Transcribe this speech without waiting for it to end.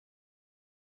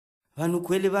Vanu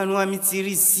kweli vanu wa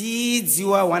mitsirisidzi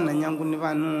wa wana nyangu ni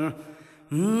vanu.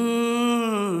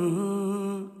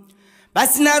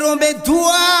 Basi narombe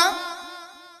dua.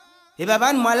 Eba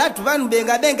vanu mwalatu vanu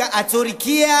benga benga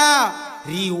atorikia.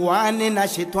 Riwane na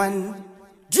shetwani.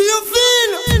 Do you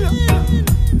feel?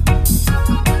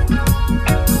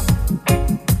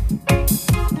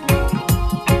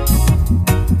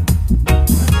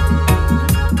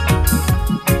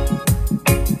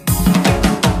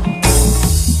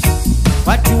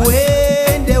 Watu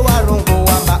wende warongo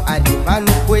wamba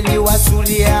alivanu kweli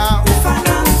wasulia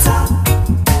ufananta.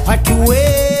 Watu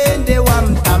wende wa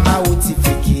mtama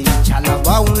utifikiri chala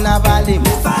wauna bale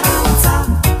ufananta.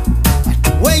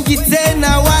 Watu wengi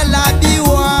tena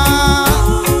walabiwa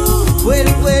well.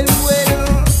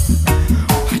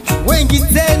 Watu wengi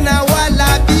tena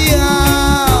walabia.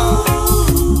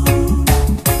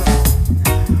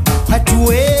 Watu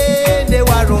wende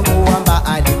warongo wamba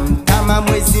alimtama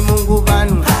Mwezi Mungu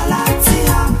vanu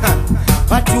halatia.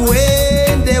 Watu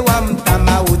wende wa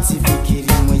mtama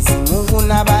utifikiri Mwezi Mungu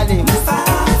na bale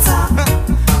mfarata.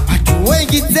 Watu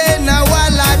wengi tena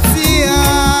walatia.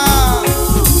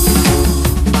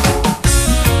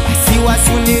 Basi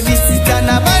wasunirisita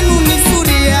na banu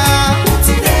nissuriya.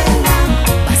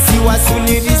 Basi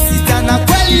wasunirisita na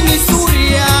kweli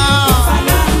nissuriya.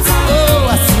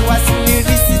 Basi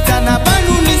wasunirisita na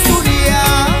banu nissuriya.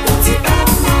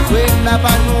 Kwena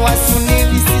banu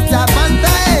wasunirisita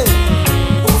bandae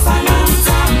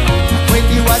ufananta.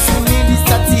 Kweli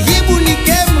wasunirisita tihibu ni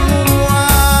kemumwa.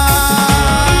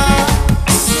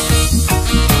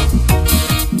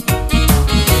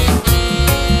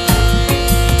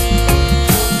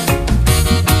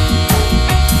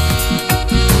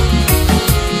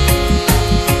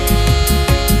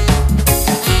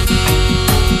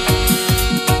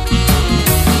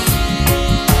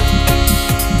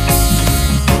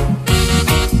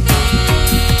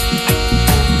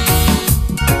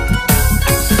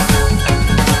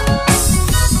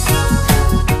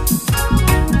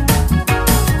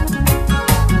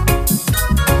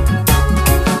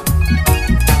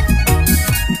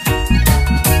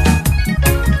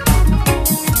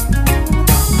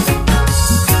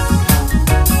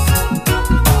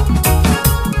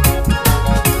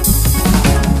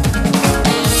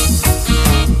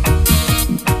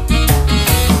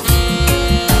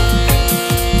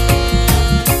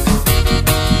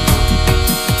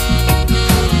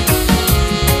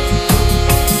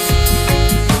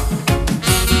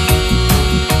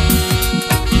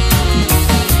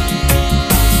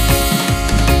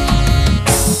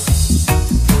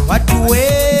 Watu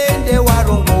wende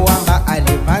warongo wamba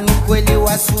alivanu kweli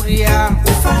wasuria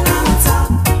ufananta.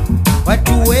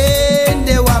 Watu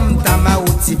wende wa mtama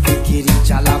utifikiri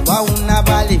chala wauna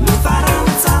bali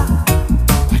mfaranta.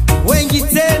 Watu wengi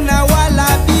tena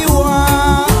walabiwa.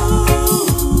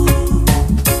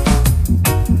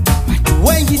 Watu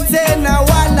wengi tena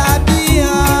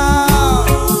walabia.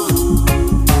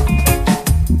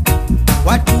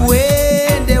 Watu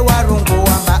wende warongo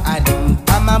wamba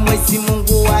alimtama Mwezi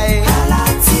Mungu wae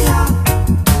halatia.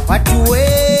 Watu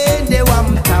wende wa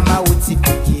mtama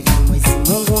utifikiri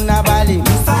Mwezi Mungu na bali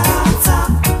mfarata.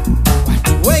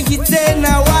 Watu wengi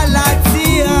tena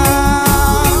walatia.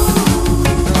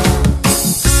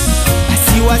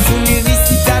 Basi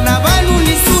wasunirisita na banu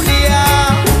nissuriya.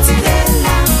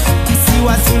 Basi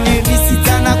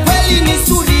wasunirisita na kweli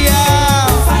nissuriya.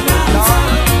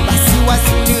 Basi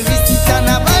wasunirisita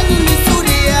na banu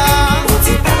nissuriya.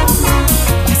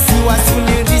 Basi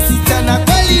wasunirisita na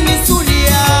kweli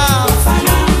nissuriya.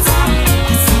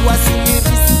 Basi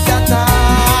wasunirisita na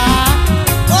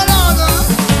Ologo.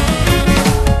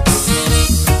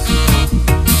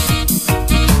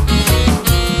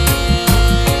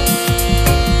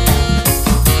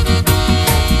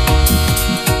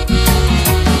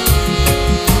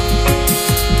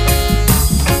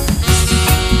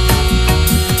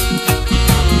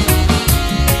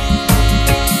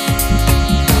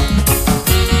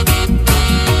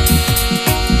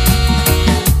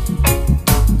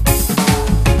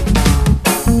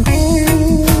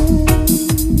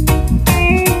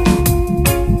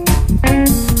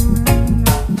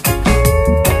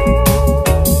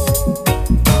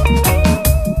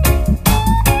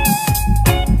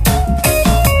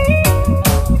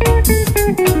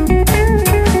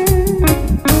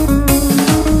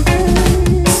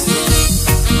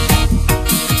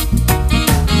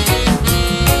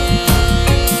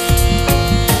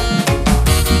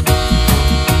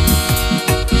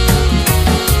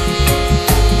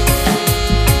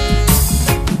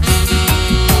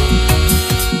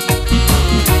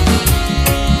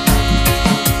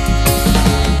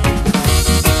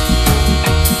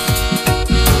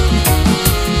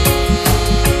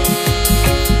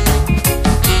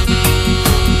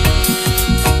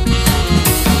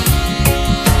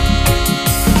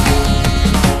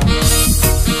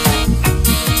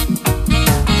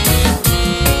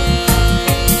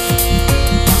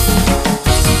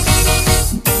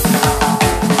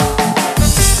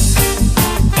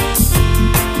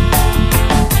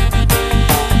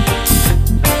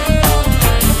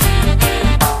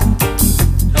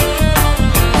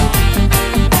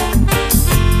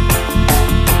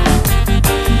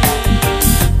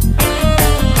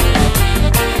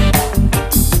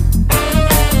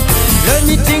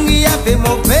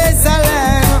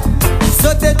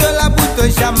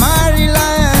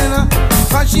 Maryland.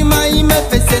 Franchement, il me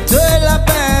faisait de la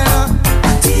peine.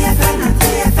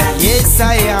 Yes,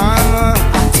 I am.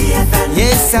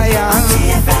 Yes, I am.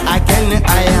 Again,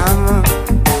 I am.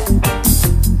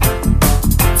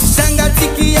 Shanga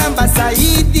tiki yamba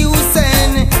Saidi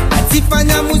Hussein.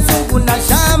 Atifanya muzungu na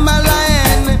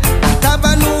Shamalaen.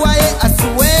 Atabanua ye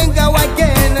asuwenga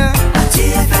wagena.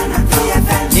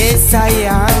 Yes, I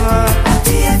am.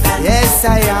 Yes,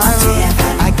 I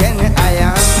am. Again, I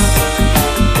am.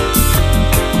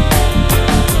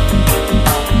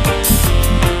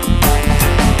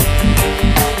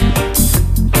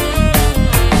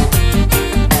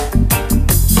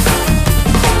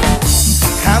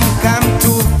 Come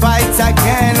to fight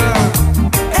again.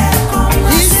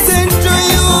 Listen to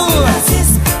you.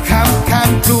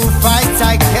 Come to fight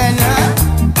again.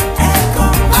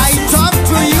 I talk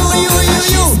to you.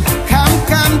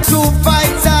 Come to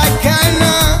fight again.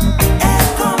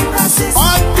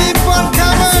 All people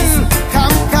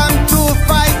come to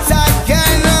fight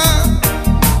again.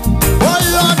 Oh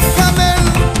Lord, come in.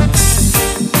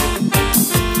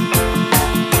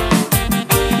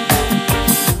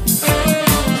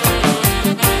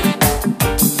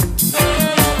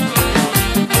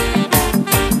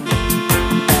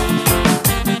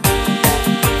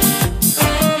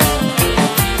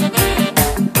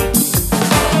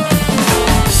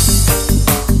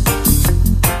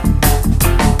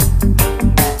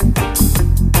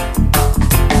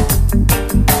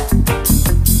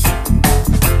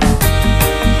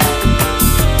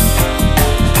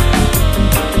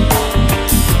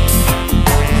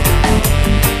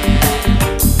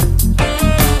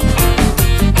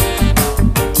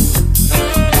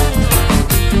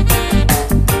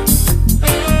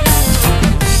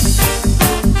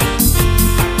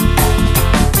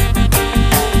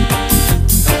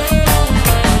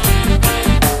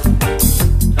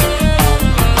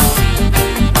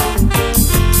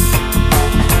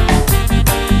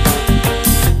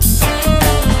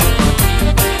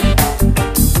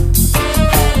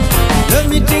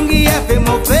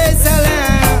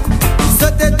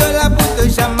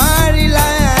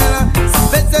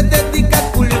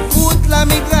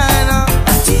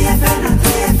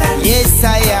 Yes,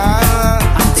 I am.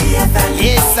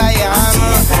 Yes, I am.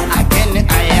 Again,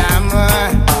 I am.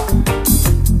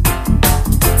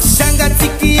 Shanga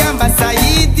tiki yamba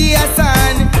Saidi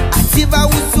Hassan. Ativa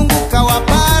usunguka wa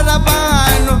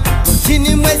barabano.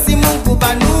 Mchini mwezi Mungu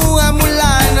banua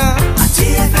mulana.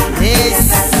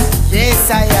 Yes,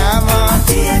 yes, I am.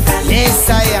 Yes,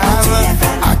 I am.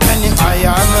 Again, I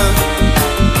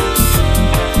am.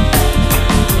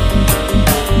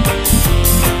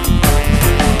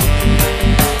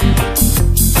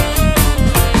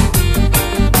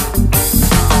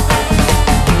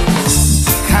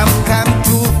 Come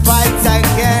to fight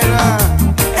again.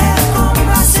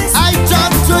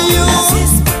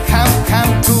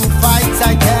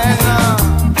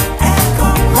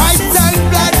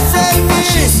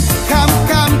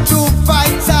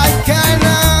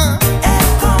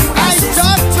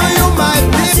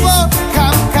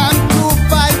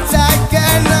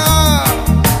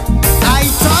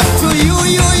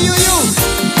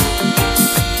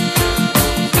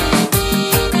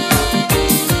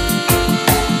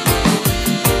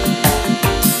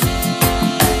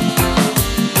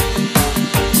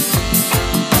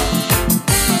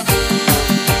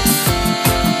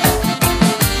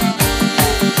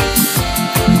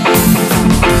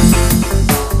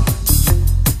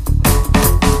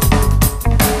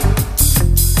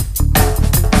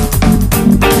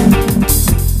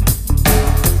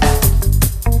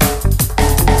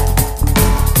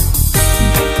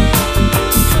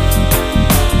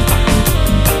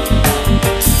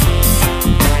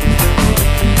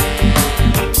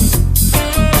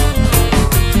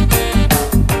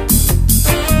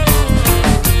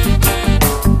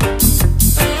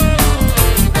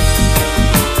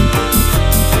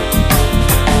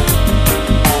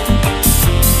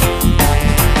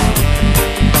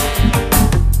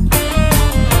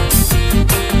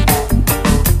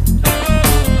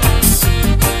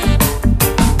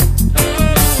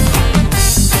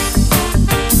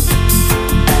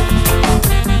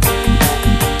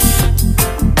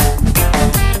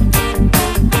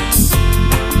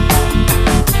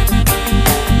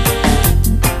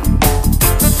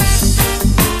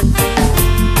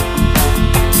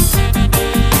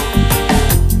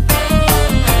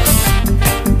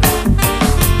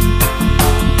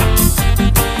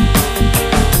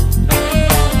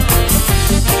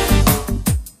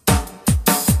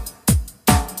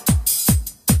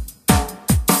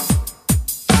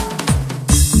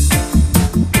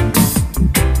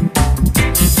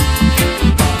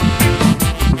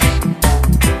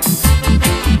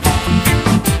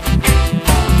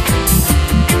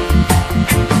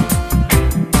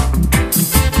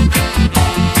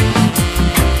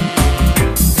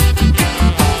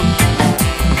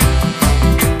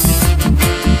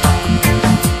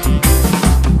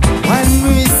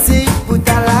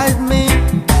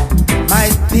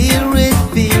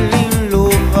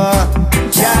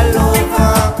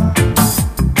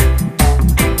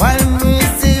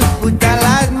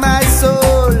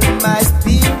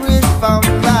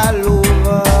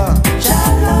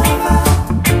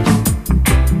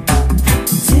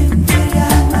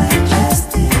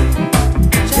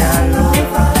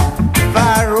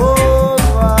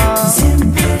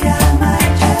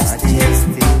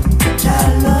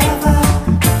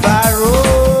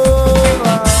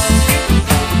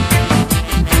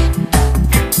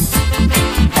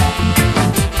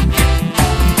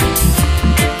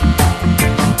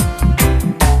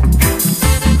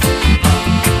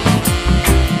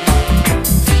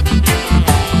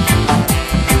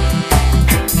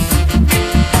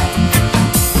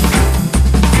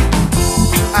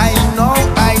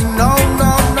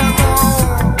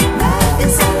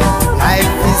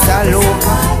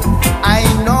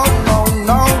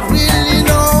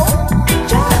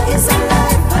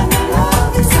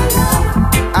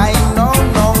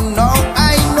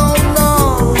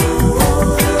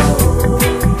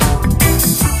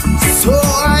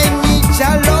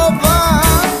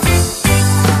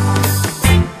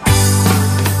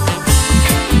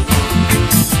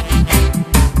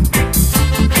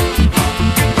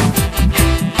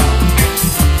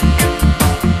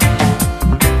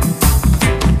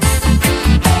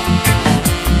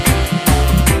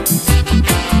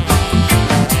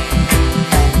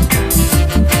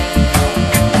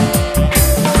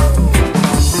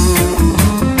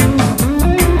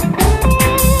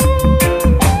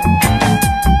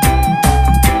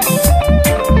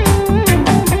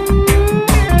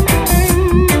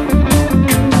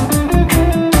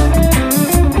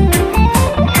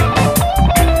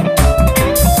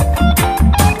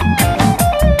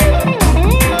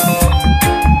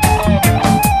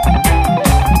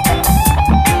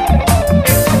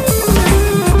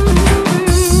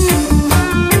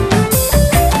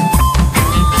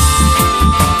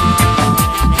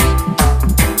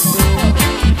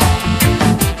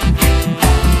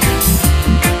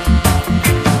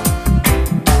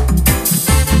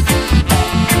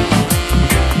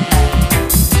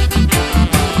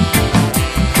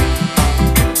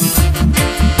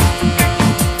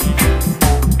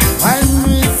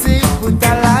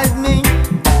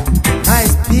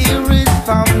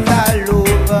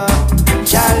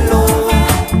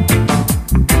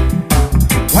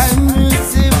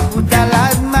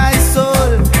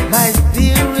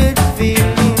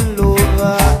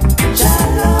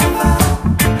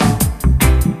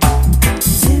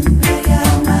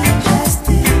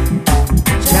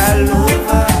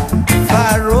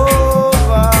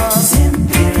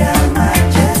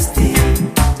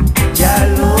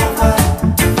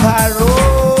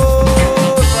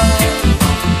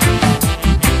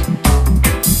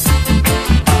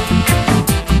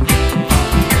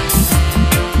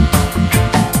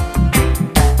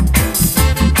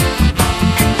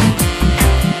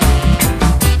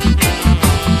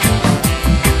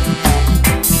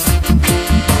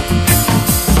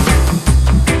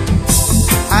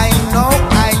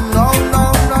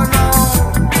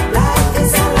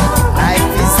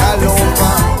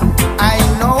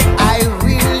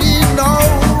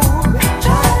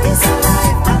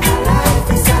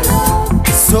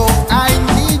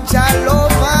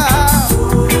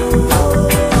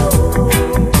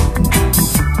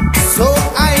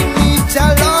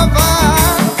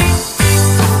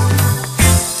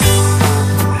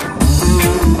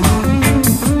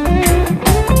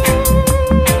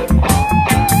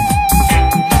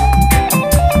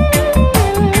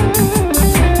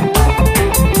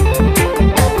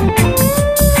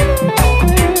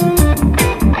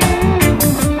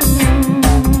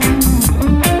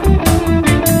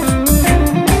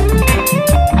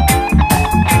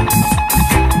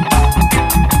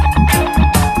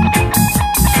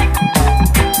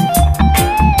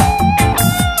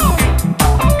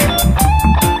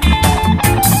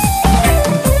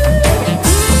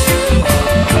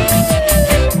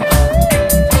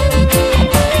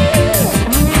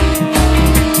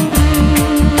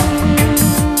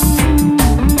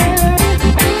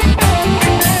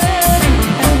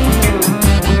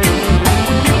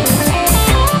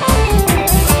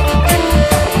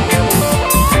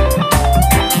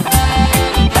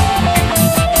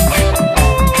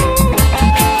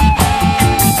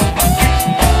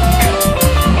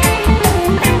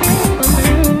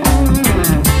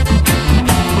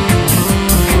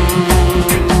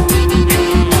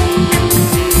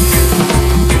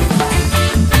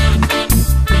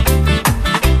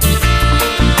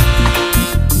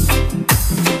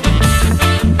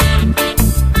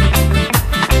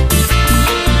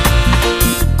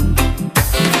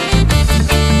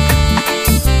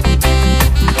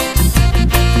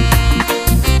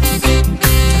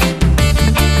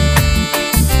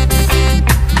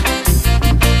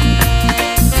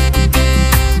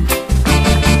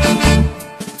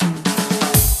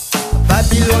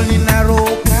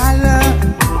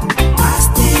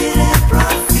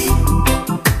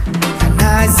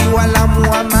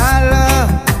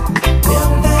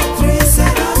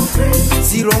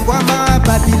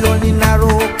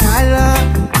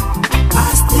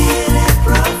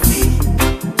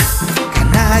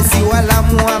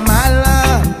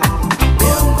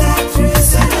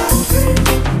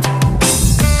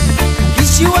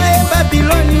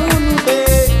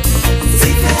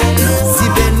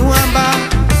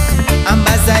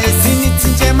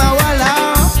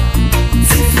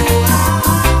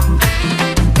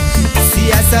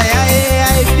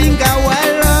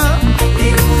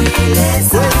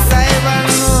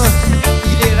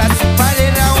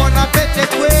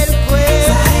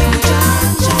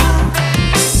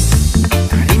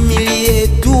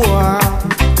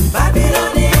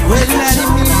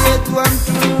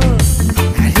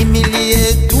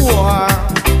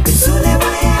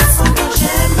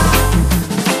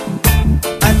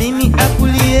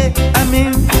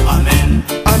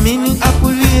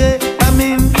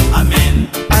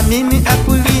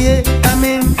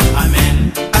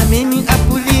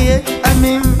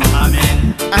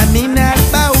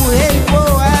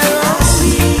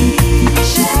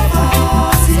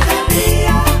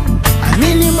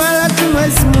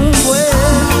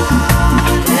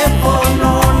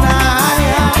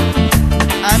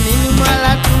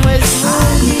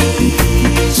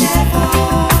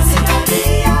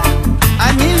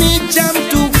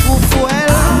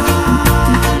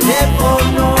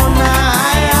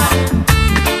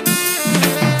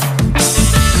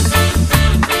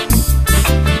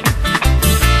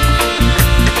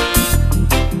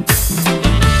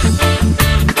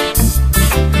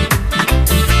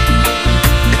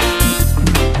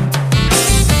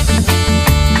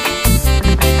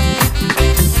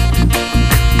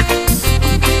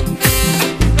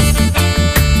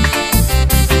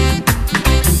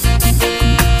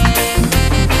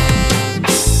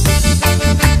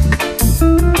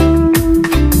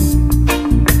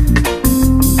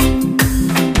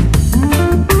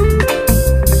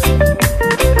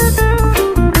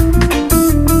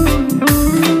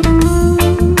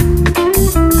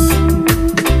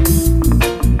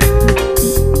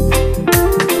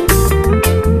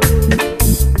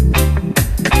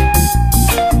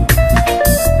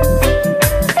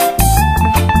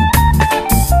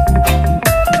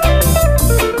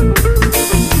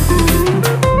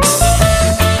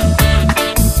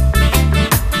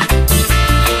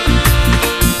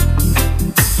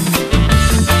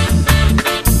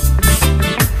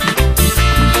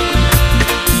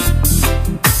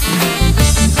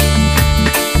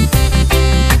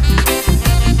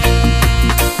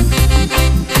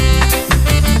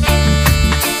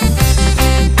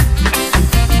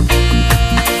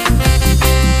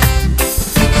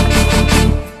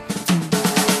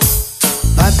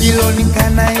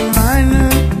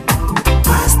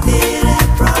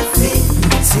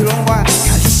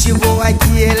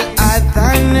 el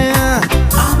Adhan.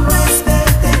 I'm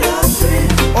respected or free.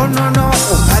 Oh no no,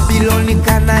 o Babyloni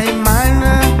kana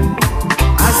imana.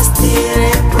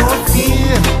 Astire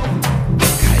profil.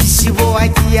 Kaishivo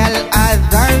aki al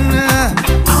Adhan.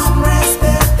 I'm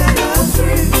respected or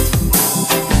free.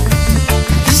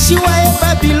 Ishiwa e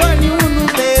Babyloni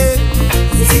unube.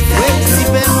 Wezi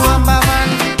benu ambaman.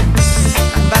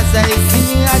 Ambaza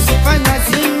ezini akifanya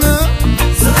zinu.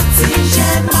 Zoti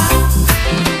jema.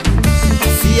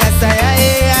 Siasa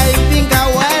ya haipinga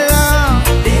wala.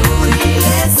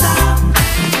 Deulileza.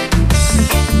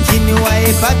 Kini wa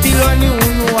e Babyloni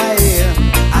unuwae.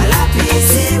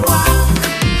 Alapisiwa.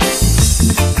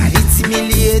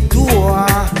 Nalitimilie dua.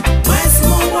 Mwezi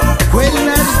Mungu Kweli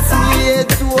nalitimilie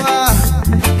dua.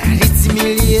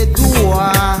 Nalitimilie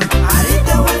dua.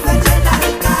 alideweza jena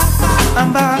likapa.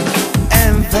 Amba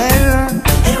un verre,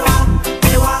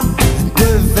 Ewa.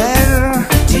 deux verres.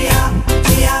 Tia.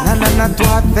 Nanana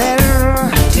trois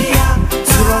verres. Tia.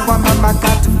 Surongwa mama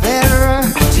quatre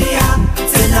verres. Tia.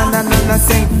 Nanana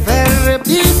cinq verres.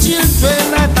 Big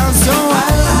children, attention.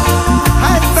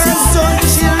 Attention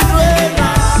children.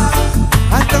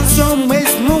 Attention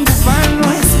mwezi Mungu vano.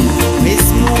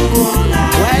 Mwezi Mungu.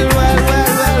 Well.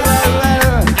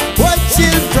 Oh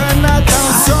children,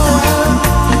 attention.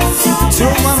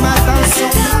 Surongwa ma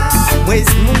attention.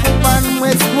 Mwezi Mungu vano.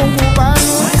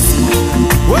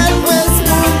 Well, mwezi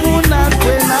Mungu na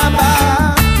kwena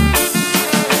ba.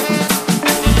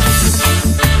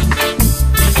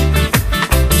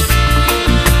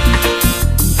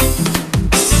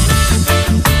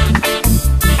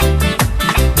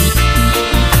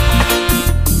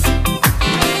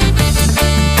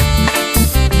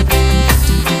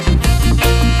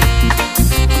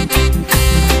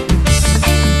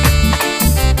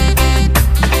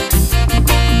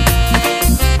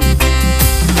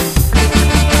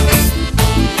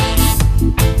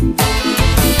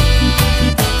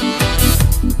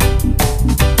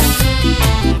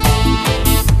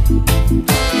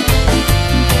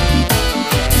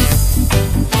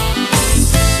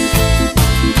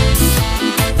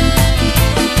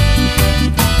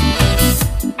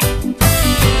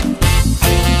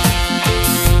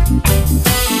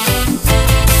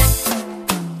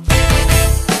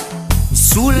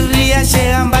 Nissuriya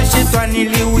shehamba shetwani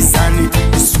liusani.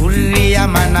 Nissuriya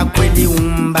mana kweli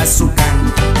umba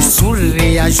sukani.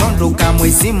 Nissuriya shondoka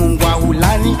mwezi Mungu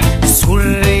aulani.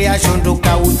 Nissuriya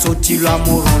shondoka utsotilwa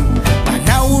moroni.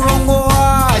 Bana urongo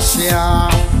washea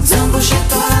Zungu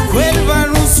shetani. kweli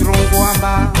vanusu rongo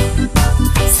wamba.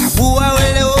 Sabuwa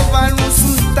wele o vanusu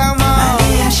mtama.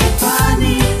 Maria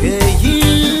shetani.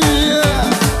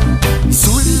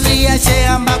 Nissuriya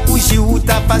shehamba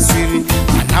kushiuta paswiri.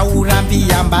 Mana urambi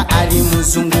yamba ali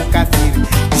muzungu kafiri.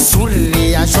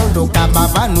 Nissuriya shondoka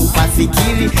bavanu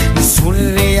pafikiri.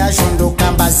 Nissuriya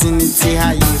shondoka mbazini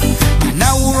tihayiri.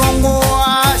 Mana urongo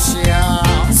washea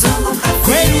Zungu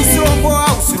kweli kafiri.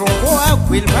 usirongoa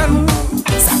kweli vanu.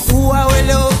 Sakuwa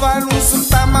wele o vanusu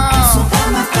mtama.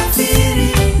 Kama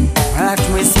kafiri. Ala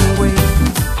tuwesingwe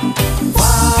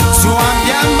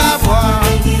Chuambia mbabwa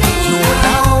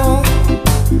Yonao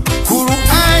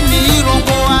Kuruani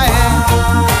irongo wae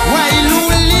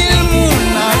Wailulil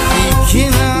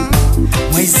munafikina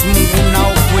Mwezi Mungu na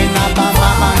ukwena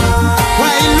bababana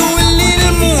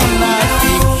Wailulil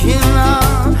munafikina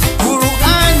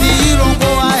Kuruani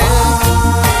irongo wae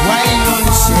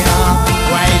Wailulishia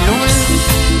Wailul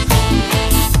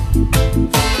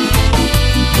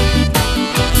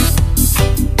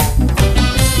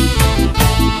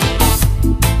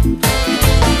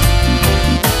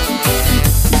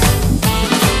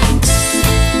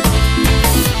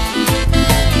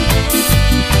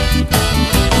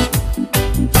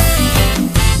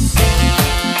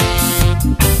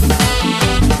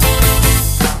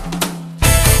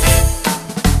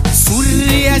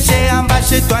shehamba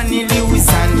shetwani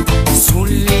liusani.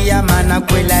 Nissuriya mana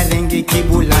kwela renge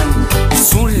kibulani.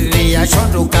 Nissuriya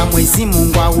shondoka mwezi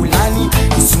Mungu aulani.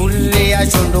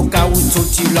 Nissuriya shondoka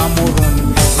utsotilwa moroni.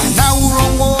 Mana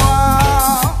urongo wa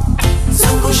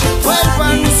Zungu shetani.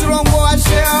 wevanusu rongo wa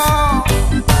shea.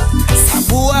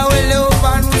 Sabuwa wele o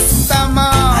vanusu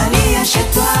tama. Maria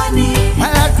shetani.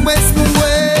 Mala tumwezi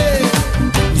Mungwe.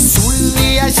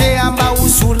 Nissuriya shehamba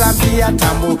usulambia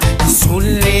tambo.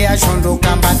 Nissuriya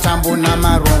shondoka mbatambo na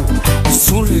marongo.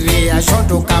 Nissuriya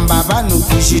shondoka mbavanu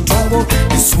kushitongo.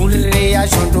 Nissuriya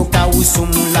shondoka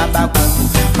usumula bakongo.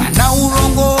 Mana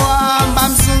urongo wamba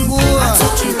msungu.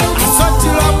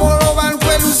 Atsotilwa moro vanu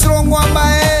kwelu usirongo wamba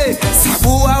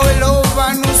Sabuwa wele o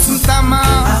vanusu mtama.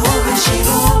 Ahoga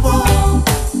shirobo.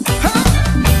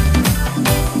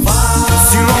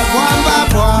 Sirongo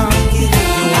wamba bwa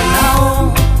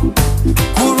Yonao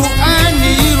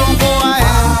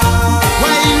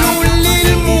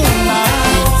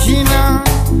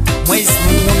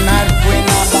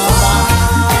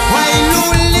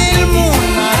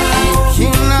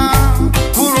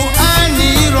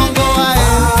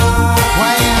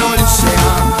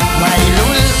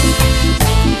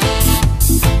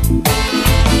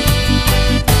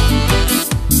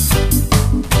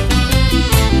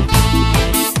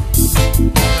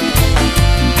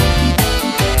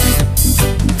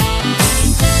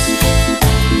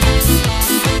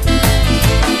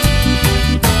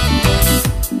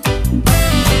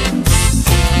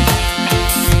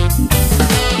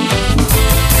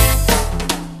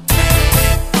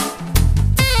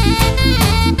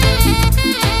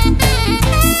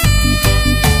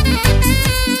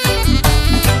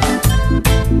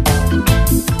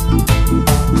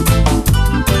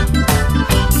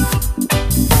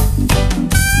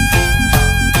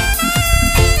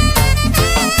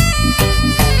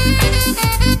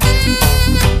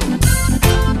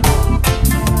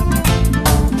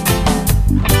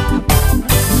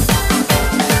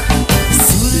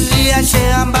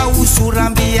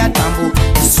ya tambo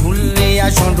isule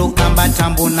ya shondo kamba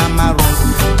tambo na marongo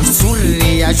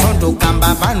isule ya shondo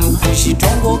kamba vanu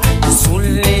kushitongo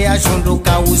isule ya shondo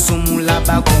kausumula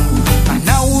bakombo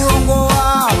ana urongo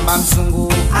amba msungu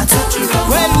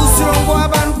kwelu usirongo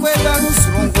abantu kwelu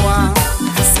usirongo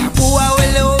sabu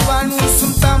wawele obanu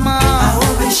sumtama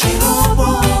ahobe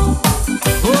shirobo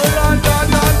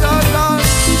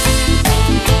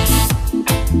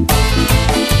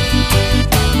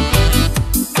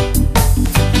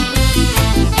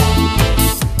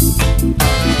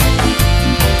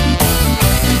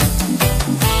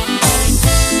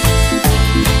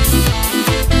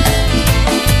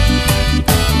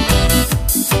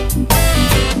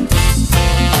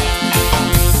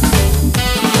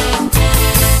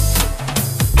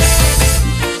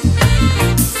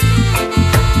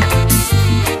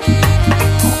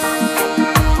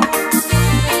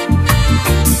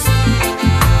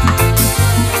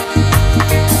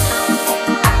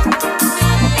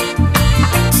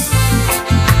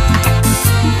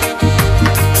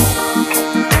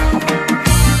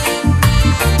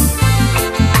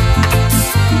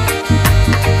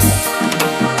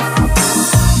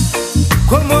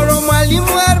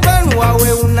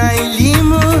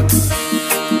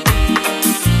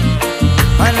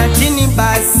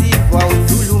basi kwa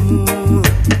udhulumu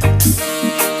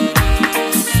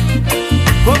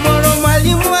Komoro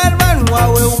mwalimu arbanu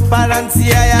wawe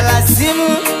upalantia ya lazimu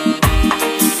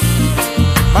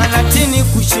Manatini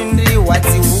kushindri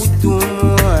wati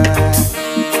hudumu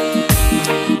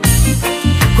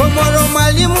Komoro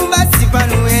mwalimu basi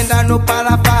vanu enda no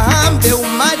para pahambe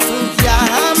umatungi ya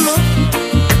hamu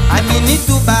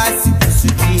Aminitu basi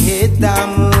kusudi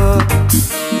hetamu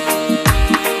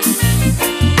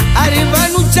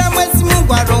Arivanu cha mwezi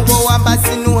mungu warongo wamba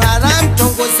sinu haram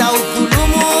tongo za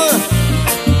udhulumu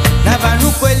Na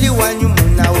vanu kweli wanyumu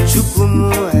na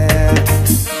uchukumu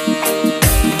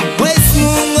Mwezi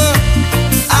mungu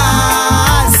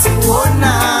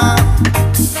siwona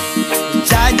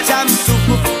Chacha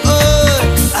mtukufu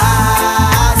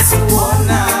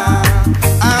siwona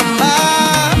Amba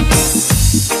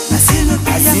Asinu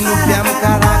pia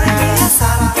mkaraka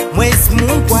Mwezi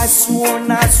mungu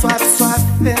asiwona swap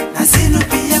Asinu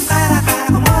pia mkarakara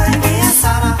kumorenge ya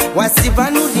sara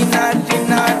Wasivanu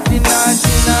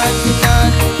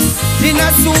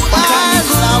dina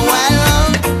suala wala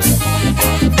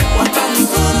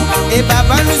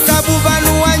Babanu sabu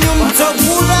vanu wanyu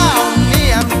mtokura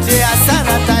Ni amte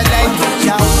asara tala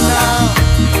ituchauna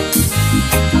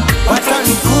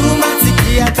Watani kuruma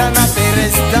zikia tana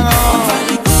peresta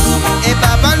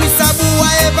Babanu sabu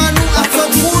wa ebanu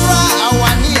atokura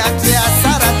Awani ate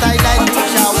asara tala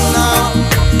ituchauna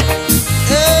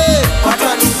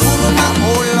Watani kuruma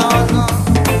olana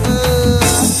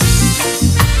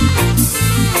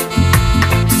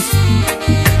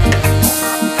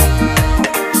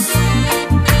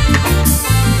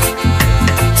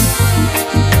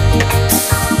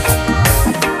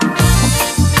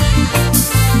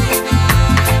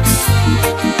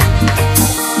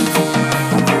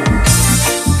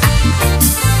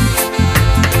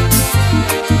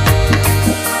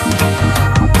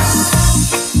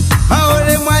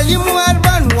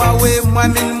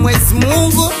Mwamini mwezi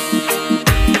mungu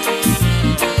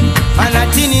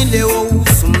Manatini leo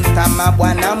usumtama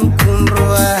bwana mkundu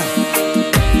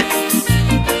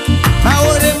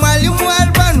Maore mwalimu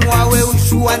arbanu wawe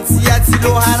ushuanzia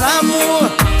zilo haramu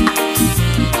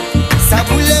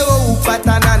Sabu leo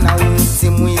upatana na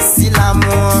umtimu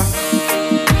isilamu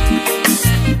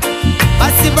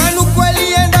Basi vanu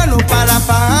kweli enda no para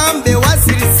pahambe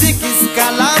wasirisiki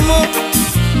skalamu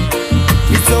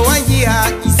Izo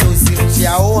wanjia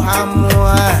Yao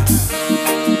hamwa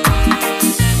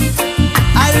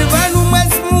Arivanu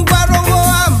mwezi mungu warongo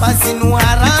wamba Sinu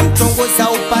haram tongo za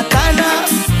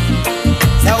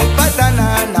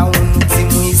upatana na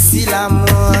umtimu isilamu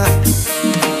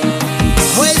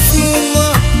Mwezi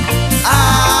mungu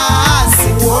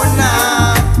siwona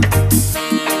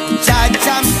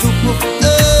Chacha mtukufu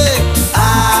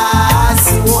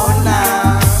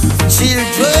siwona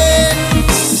Children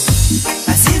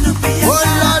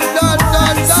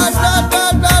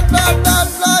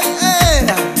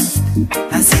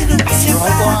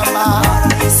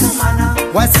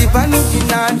Wasivanu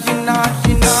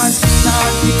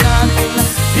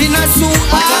dina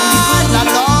suala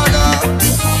lodo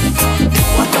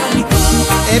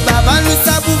Babanu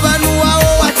sabu vanu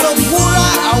wao watokura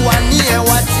Awanie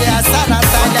wate asara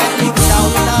tala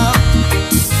ikuchauna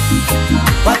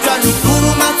Watani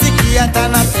kuru masikia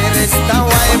tana peresta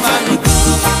wa ebanu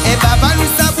Babanu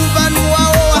sabu vanu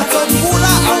wao watokura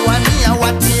Awanie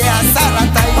wate asara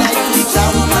tala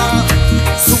ikuchauna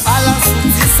Suala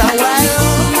suti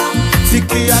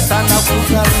sikia tana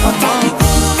kuzaluma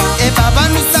e baba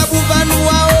nusabu vanu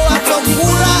wao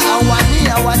watokura awani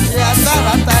awate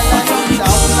asara tala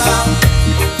nitaona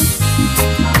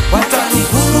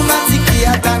wataniguruma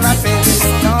sikia tana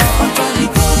pelesna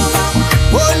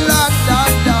oh la da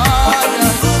da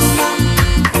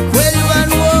well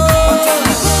vanu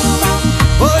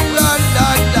oh la da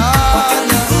da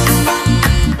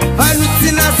vanu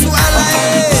tina suala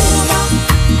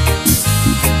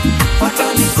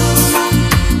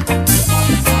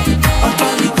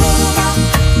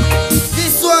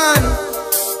this one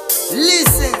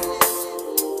listen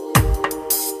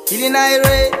feeling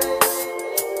irate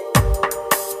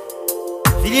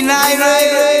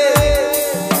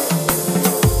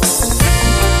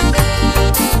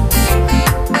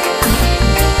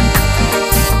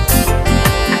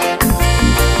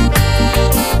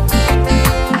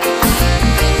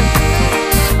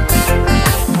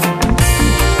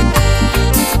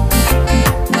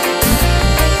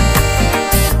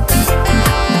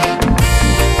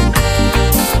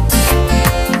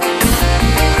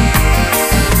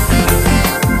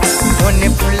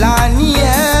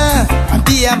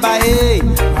Bae,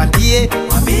 wambie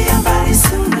mbali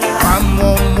sula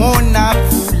wamomona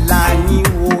fulani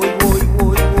woi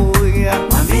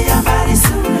wambie mbali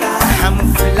sula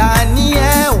hamu fulani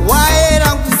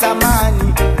waerangu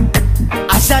zamani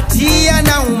ashatia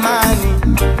na umani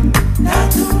na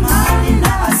tumani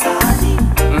na asani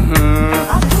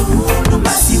atulu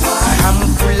masiwa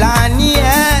hamu fulani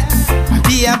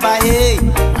wambie bae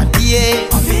wambie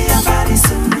mbali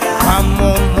sula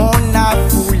wamomona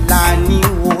fulani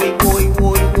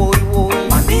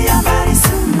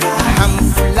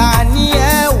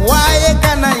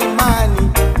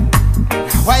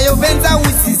wayovenza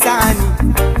usizani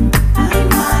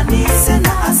amani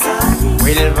sena asani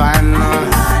wilvana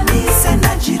amani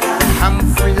sena jirani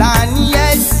hamfulani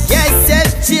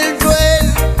yes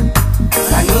children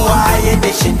sanu waye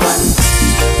deshitan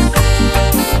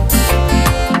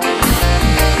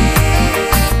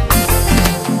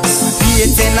biye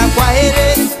tena kwa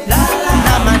here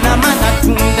nama na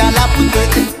tunda la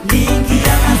puto lingi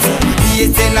ya mazo biye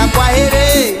tena kwa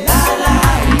here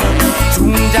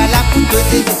tunda la puto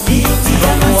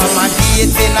wa mabie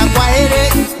tena kwa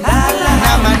here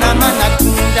nama na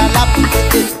tunda la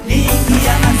puto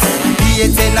biye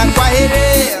tena kwa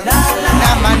here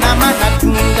nama na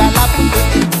tunda la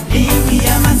puto lingi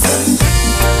ya mazo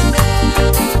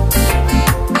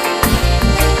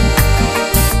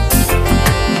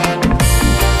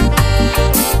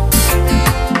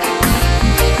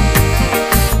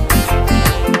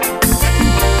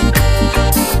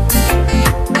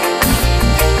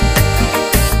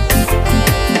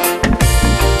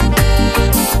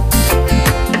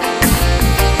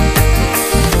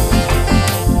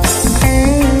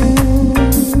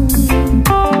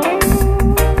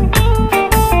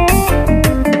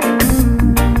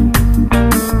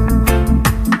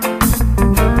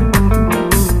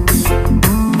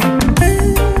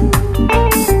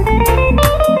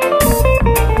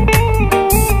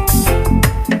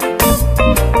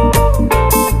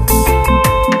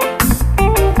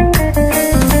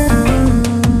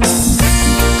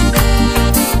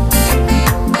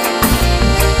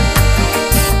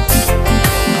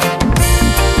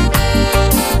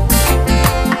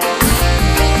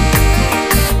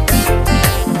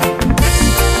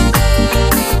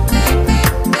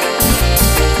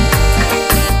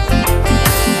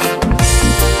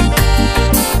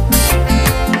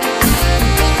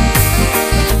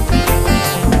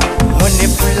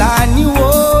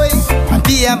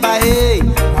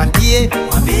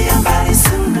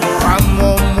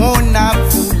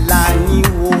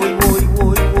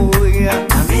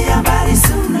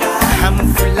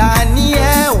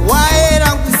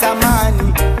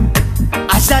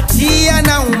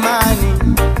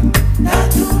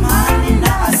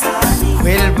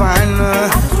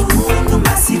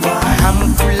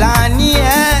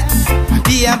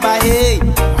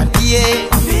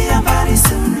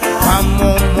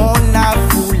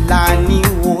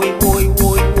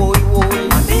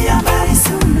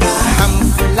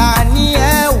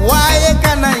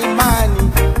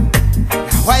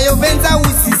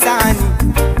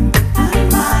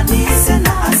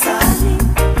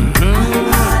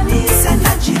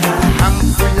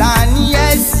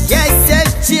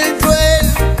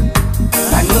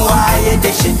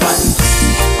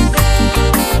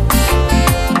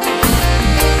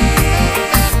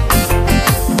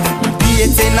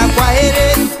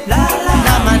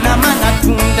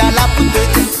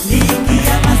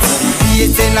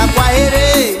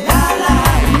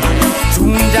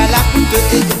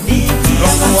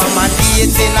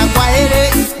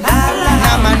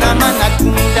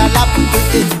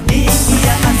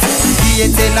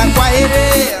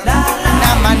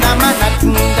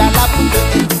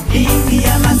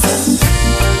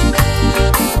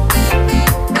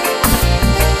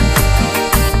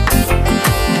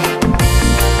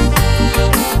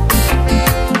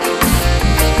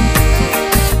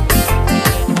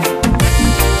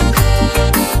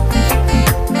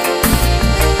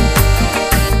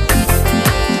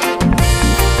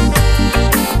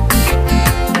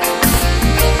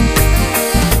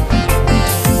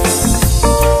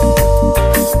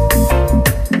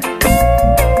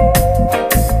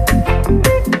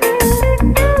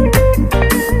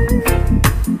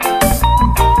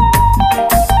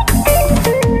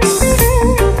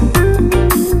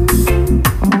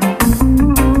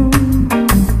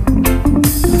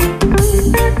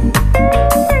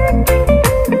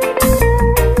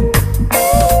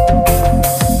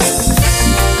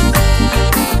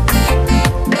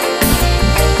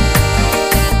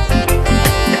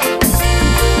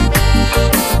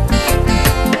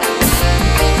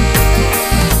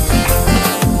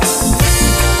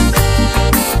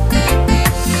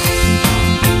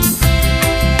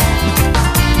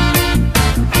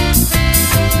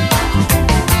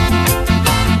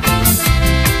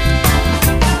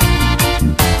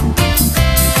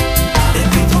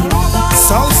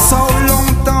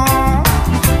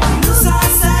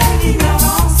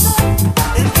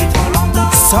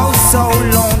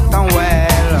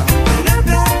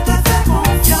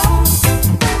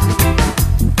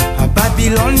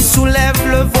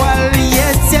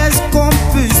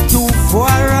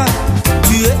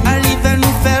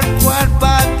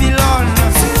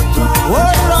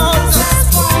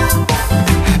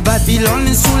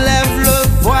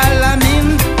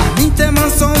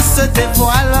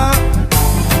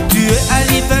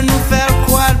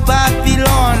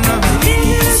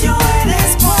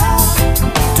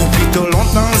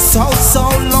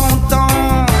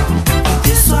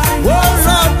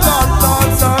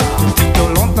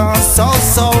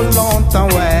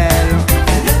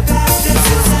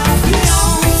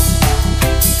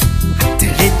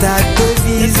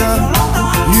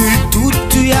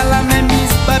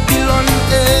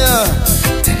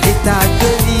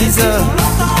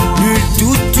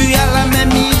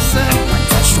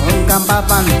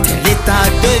baban, l'état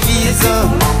devise.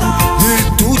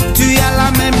 Nul tout tu as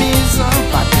la même mise.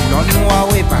 Babylone noir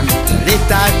et ban,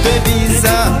 l'état devise.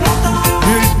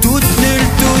 Nul tout, nul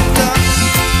tout.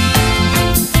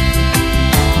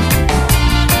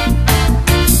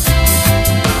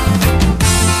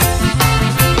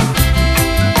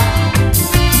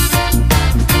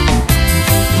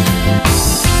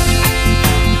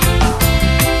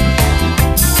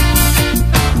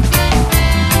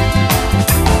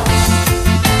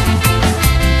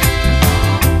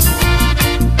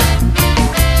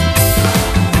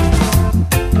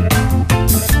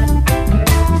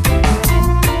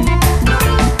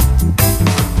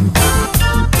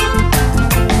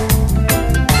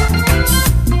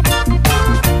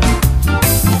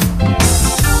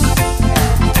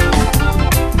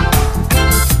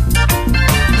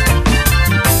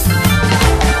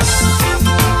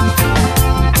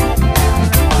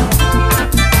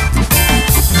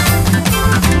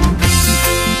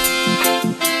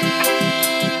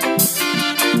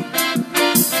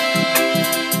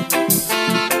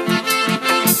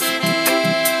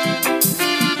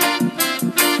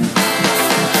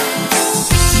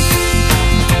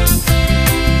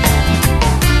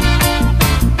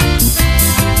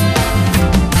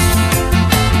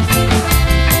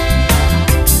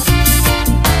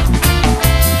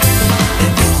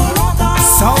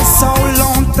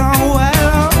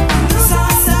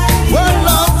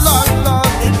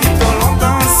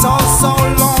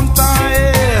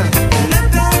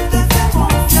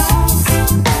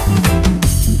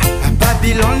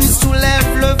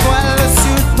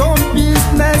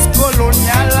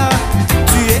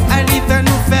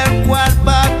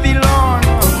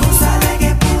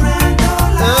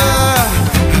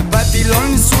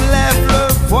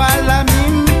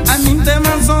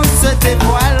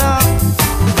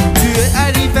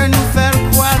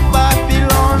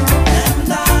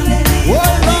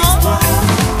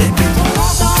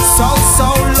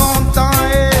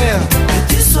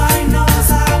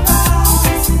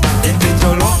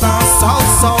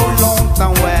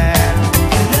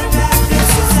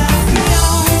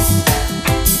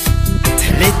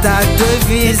 Ta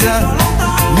devise,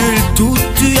 nul tout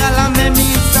tu as la même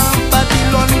mise.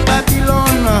 Babylone,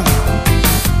 Babylone,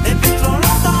 depuis trop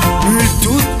longtemps. Nul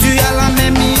tout tu as la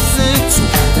même mise.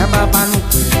 Tu as baba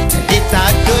nous et ta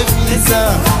devise,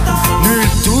 nul